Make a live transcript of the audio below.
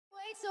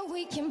So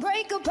we can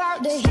break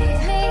apart to hit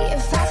me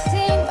if I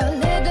seem a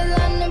little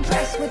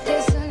unimpressed with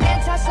this. An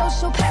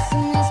antisocial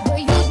pessimist, but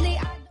usually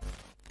I don't.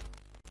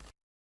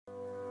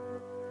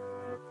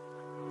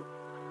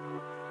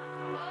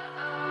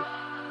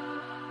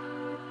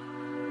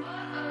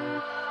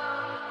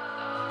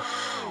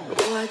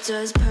 What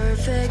does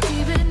perfect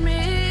even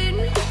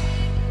mean?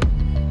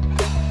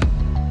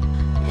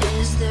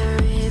 Is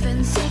there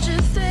even such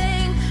a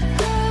thing?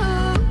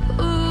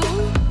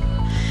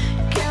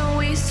 Can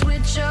we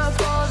switch up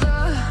all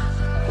the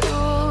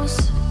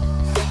rules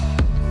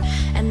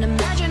and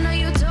imagine a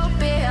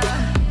utopia?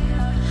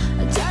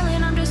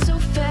 Darling, I'm just so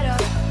fed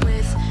up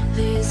with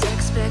these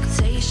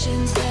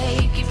expectations.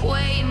 They keep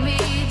weighing me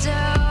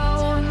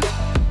down.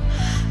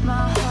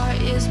 My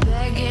heart is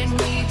begging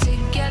me to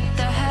get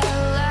the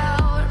hell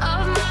out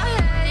of my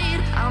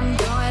head. I'm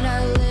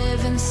gonna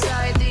live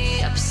inside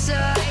the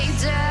upside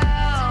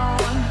down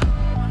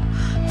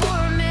for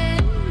a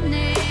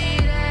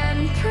minute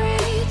and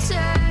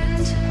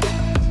pretend,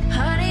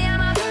 honey,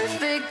 I'm a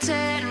perfect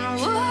 10.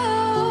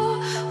 Whoa,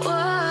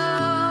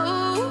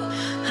 whoa,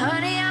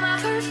 honey, I'm a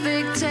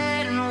perfect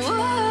 10.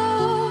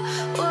 Whoa,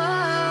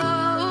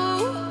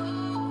 whoa,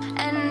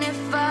 and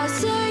if I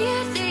say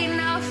it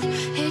enough,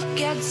 it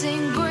gets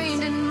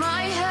ingrained in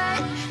my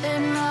head,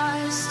 and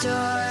I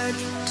start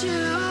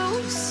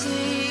to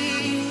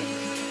see,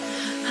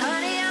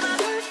 honey, I'm a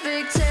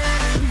perfect 10.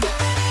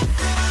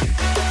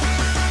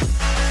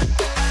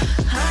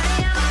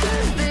 Honey, I'm a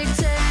perfect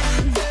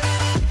 10.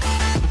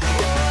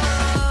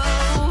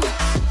 Whoa,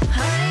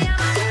 honey, I'm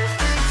a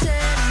perfect 10.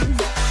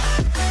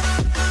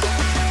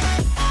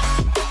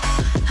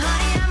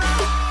 Honey, I'm a,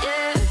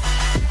 yeah.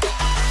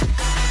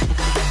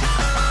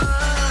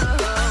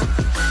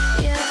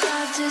 Yeah,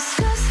 I've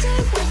discussed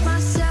it with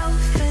myself,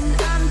 and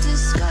I'm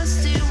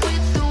disgusted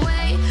with the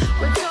way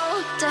we're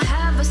told to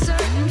have a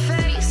certain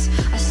face,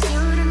 a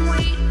certain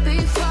weight,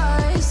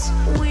 because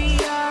we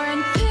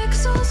aren't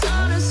pixels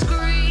on a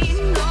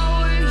screen. No,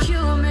 we're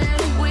human,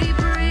 we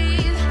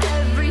breathe.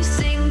 Every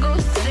single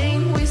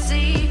thing we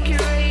see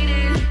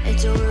curated,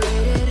 it's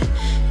overrated.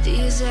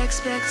 These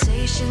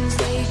expectations,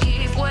 they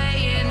keep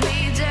weighing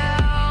me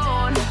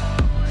down.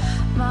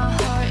 My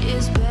heart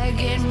is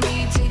begging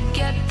me to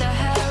get the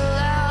hell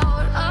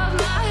out of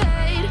my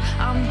head.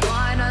 I'm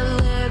gonna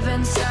live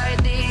inside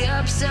the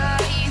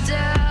upside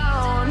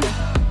down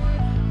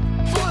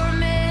for a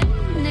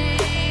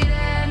minute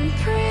and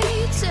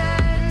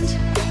pretend,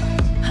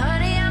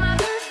 honey, I'm a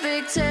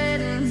perfect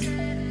 10.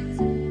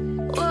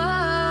 Whoa,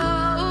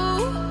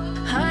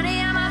 honey,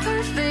 I'm a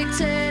perfect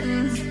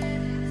 10.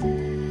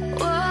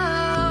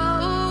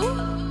 Whoa,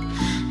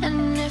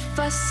 and if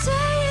I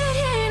say it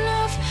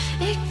enough,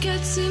 it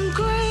gets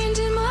ingrained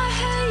in my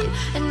head,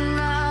 and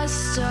I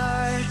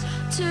start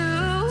to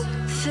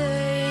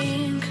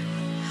think,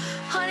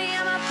 honey,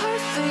 I'm a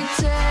perfect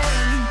 10.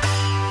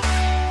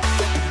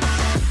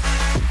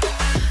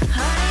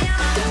 Honey,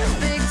 I'm a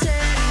perfect 10.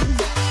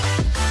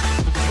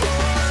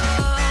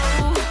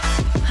 Whoa,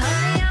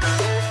 honey, I'm a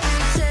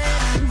perfect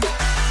 10.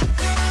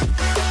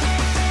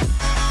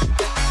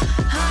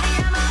 Honey,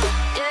 I'm a,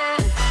 yeah.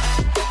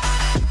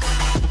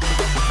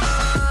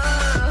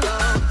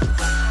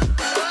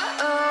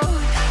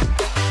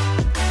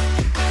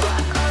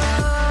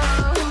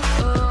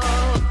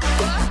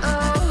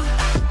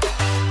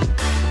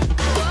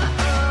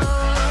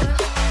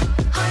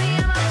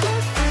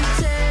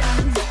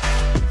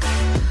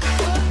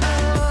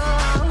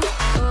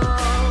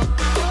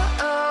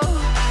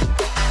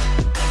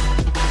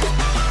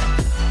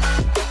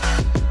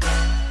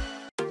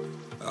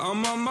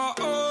 I'm on my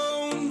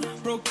own,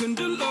 broken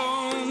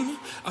alone.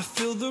 I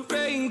feel the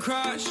rain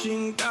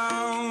crashing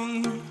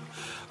down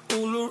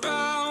all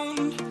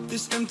around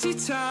this empty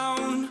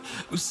town.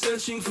 I'm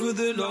searching for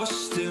the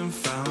lost and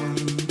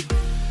found,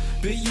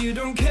 but you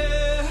don't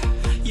care,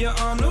 you're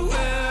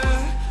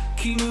unaware.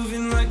 Keep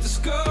moving like the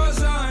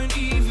scars aren't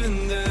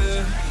even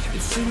there.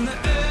 It's in the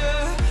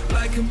air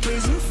like a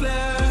blazing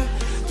flare.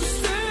 Just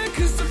stare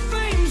 'cause the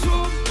flames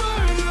will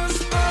burn us.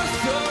 I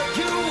thought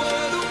you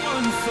were the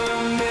one for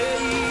me.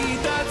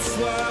 That's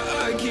why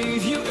I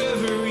gave you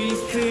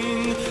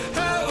everything.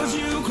 Held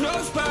you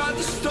close by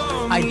the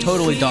storm. I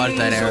totally dodged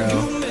that arrow.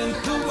 You meant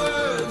the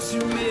world to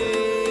me.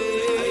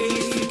 I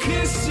used to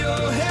kiss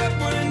your head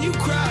when you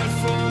cried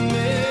for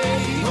me.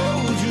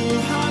 Hold your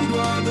hand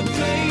while the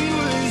pain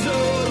was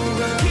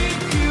over. Keep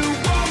you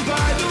warm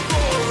by the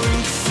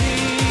roaring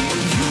sea.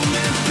 You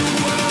meant the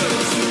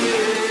world to me.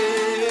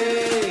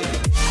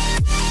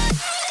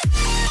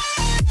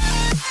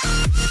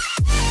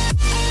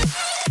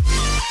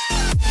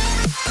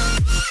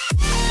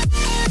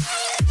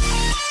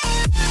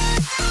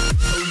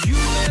 Oh, you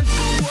meant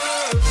the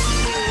world to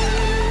me.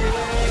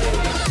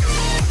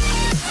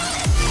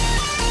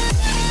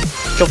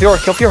 Kill Fiora,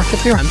 kill Fiora, kill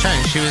Fiora. I'm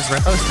trying. She was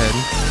reposted.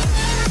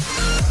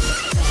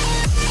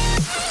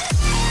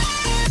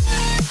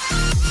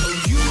 Oh,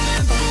 you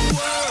meant the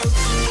world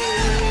to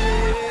me.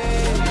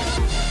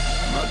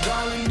 My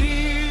darling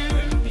dear,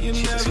 you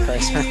Jesus never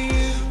Christ.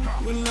 hear.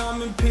 When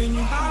I'm in pain,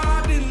 your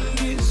heart didn't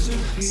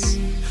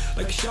disappear.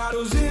 like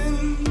shadows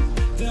in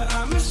the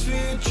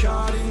atmosphere,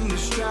 charting the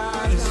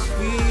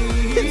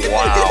stratosphere.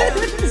 Wow.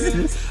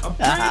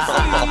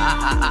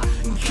 I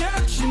breathe and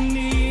catch you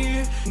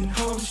near, in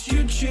hopes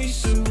you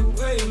chase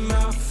away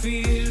my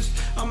fears.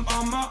 I'm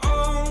on my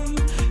own,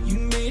 you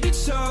made it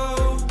so,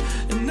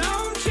 and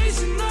now I'm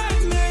chasing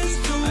nightmares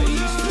through. I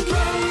used to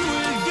run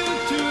with you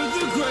through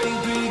the great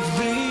big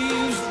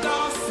leaves,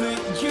 laugh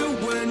at you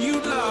when you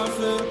laugh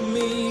at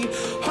me.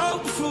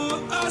 Hope for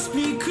us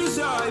because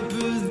I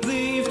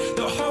believe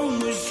the home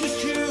was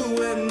just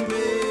you and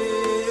me.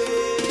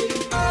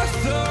 I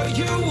thought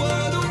you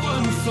were the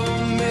one for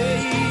me,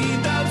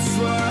 that's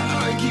why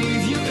I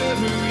gave you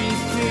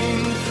everything.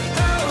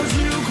 Held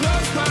you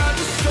close by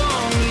the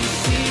stormy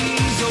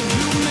seas, oh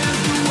you meant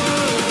the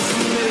world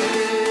to me.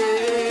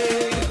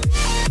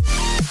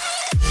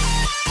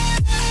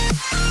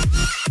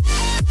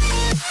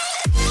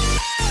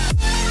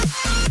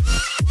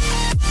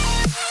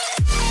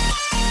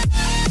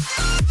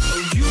 Oh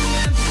you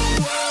meant the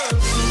world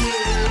to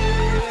me.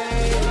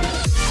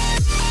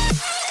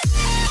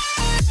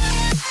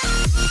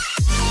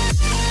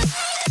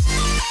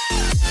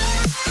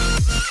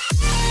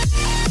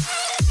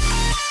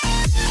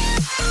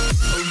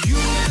 Oh, you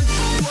meant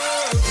the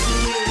world to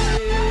me.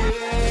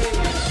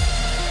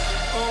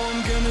 Oh, I'm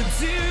gonna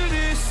do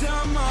this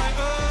on my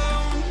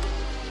own.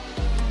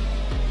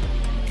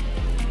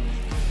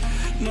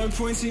 No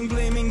point in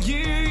blaming you,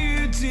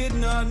 you did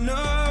not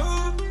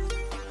know.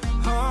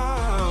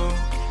 Oh,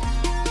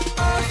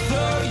 I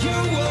thought you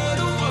were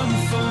the one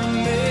for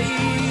me,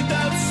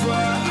 that's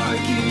why I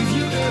gave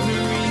you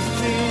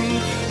everything.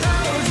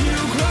 Held you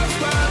close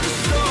by the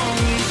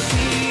stormy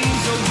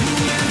seas, oh you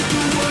meant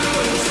the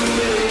world to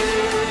me.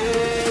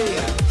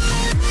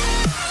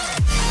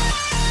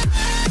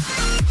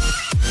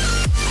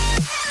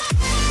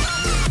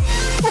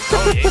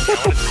 Oh, yeah, I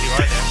wanted to see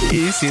why there.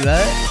 You see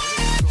that?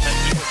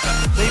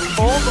 They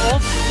pulled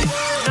old.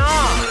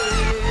 Nah.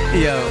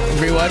 Yo,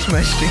 rewatch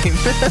my stream.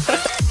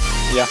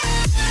 Yeah.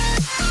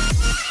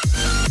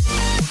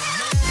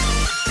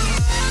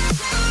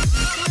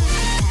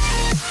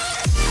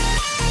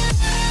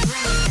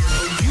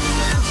 You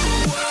meant the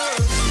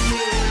world to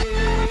me.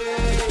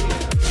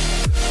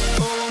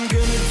 Oh, I'm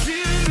gonna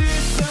do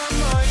this on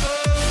my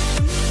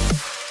own.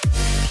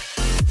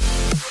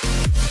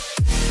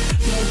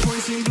 No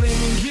point in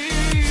blaming you,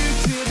 you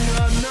did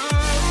not know.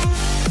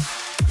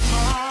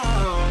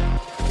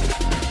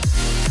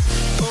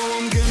 Oh,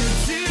 I'm gonna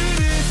do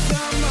this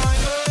on my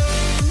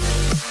own.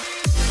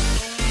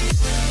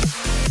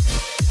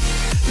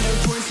 No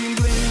point in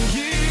blaming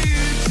you,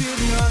 you did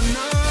not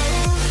know.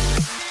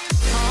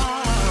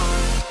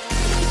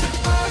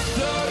 I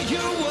thought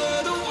you were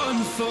the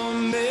one for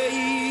me,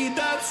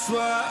 that's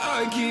why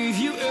I gave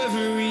you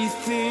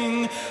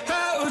everything.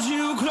 Held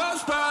you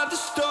close by the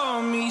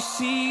stormy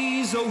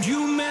seas, oh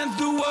you meant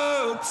the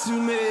world to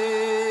me.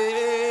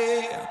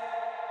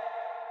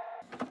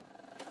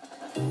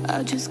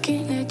 I just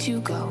can't let you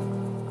go.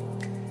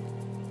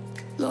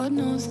 Lord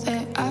knows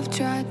that I've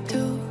tried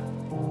to.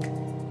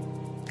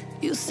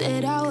 You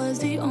said I was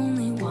the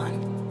only one.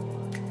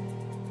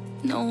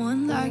 No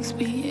one likes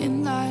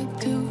being lied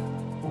to.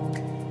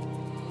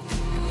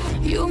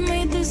 You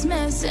made this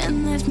mess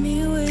and left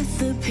me with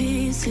the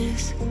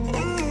pieces.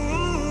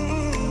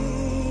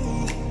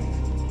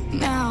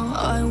 Now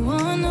I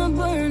wanna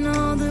burn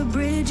all the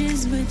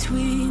bridges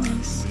between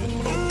us.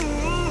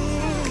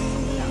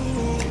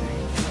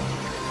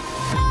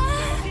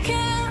 I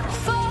can't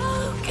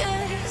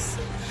focus,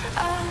 I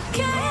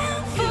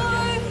can't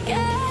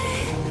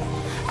forget.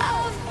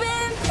 I've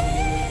been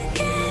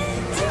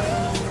thinking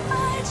too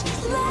much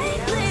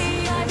lately.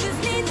 I just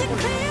need to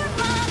clear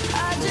my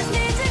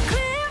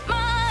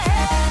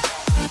head.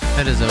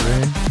 That is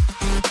overhead.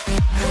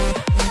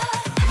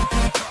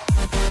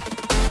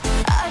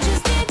 I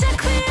just need to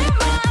clear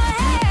my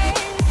head.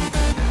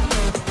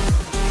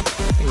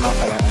 I think not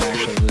that I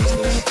actually lose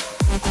this.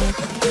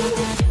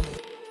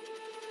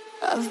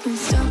 I've been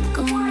stuck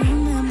on your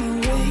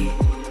memory,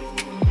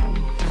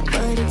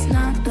 but it's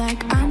not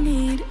like I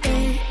need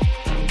it.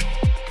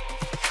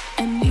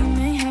 And we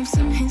may have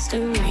some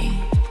history,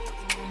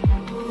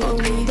 but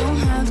we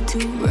don't have to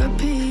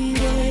repeat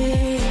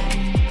it.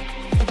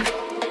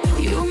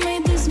 You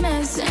made this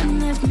mess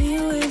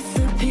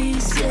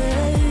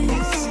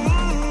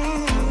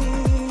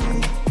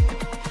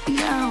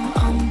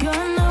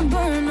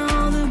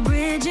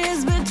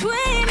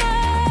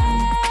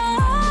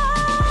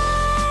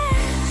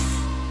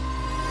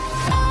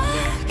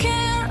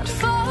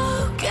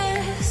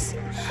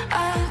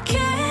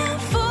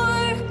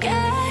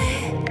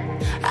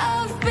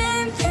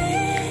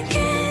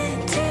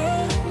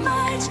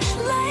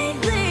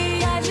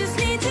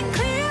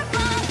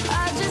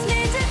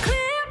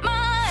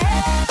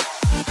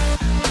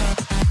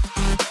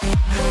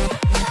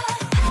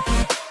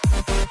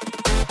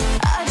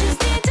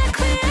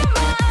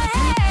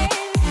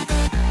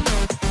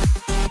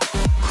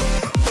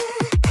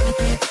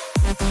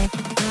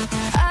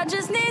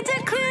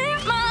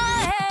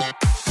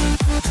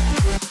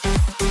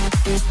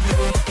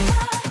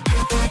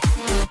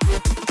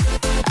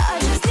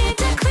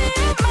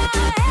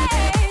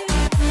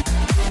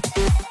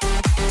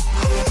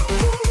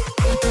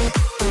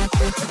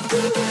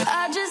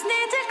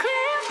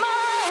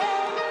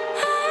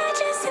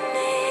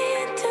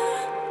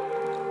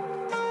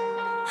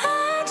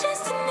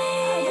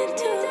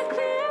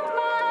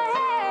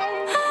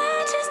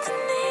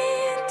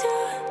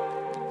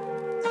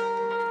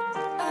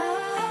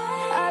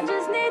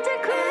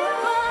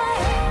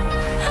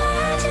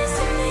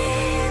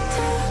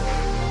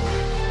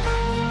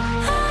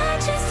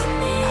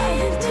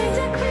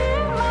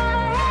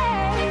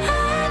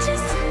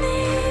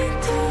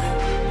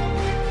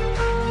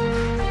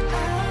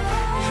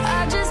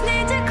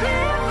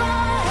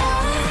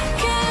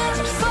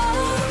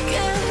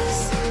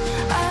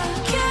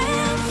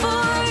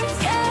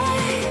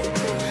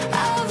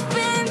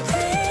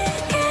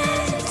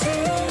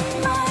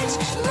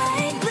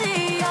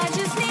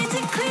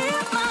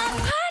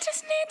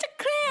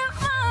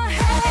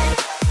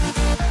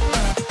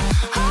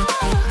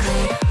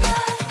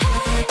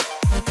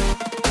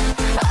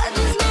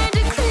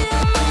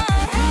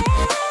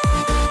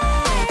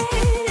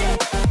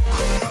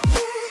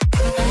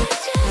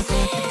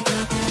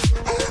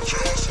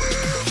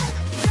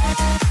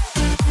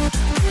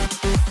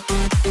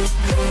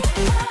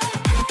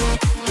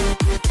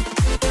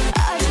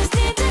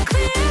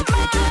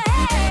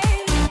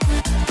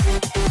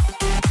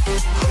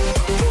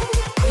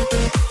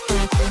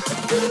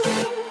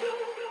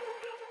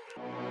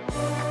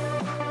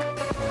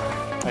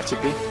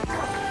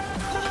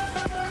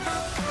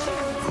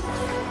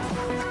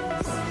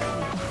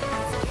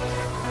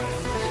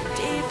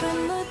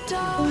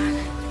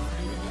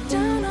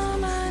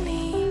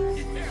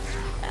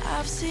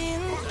I've seen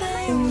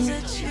things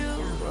that you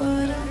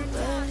wouldn't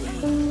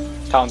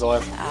believe. Talon's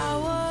alive. I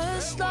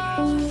was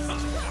lost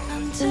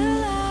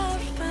until I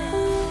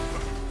found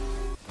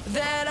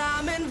that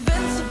I'm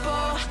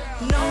invincible.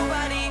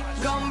 Nobody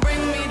gon'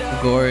 bring me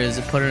down. Gore is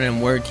putting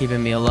in work,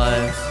 keeping me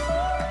alive.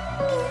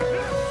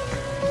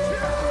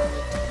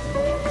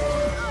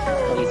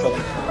 What do you feel?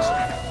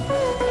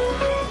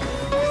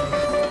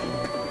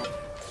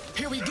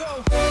 Here we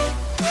go.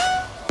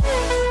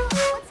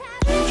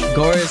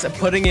 Gore is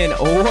putting in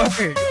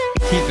work,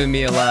 keeping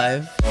me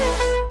alive.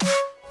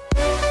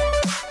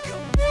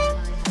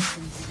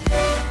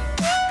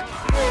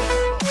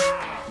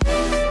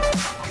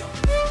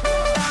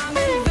 I'm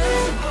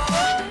invincible.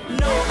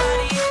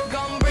 Nobody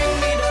gon' bring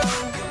me down.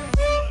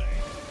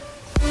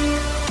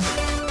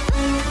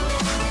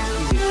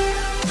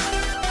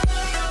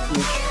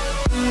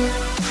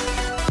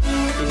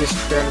 Easiest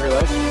prayer in real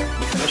life.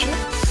 You finish it?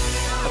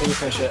 How do you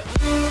finish it?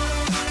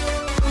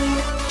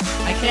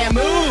 I can't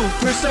move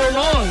for so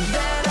long.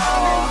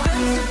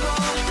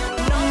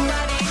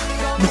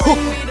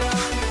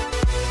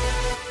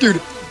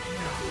 Dude.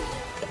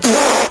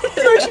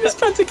 I should have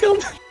spent to kill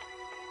him.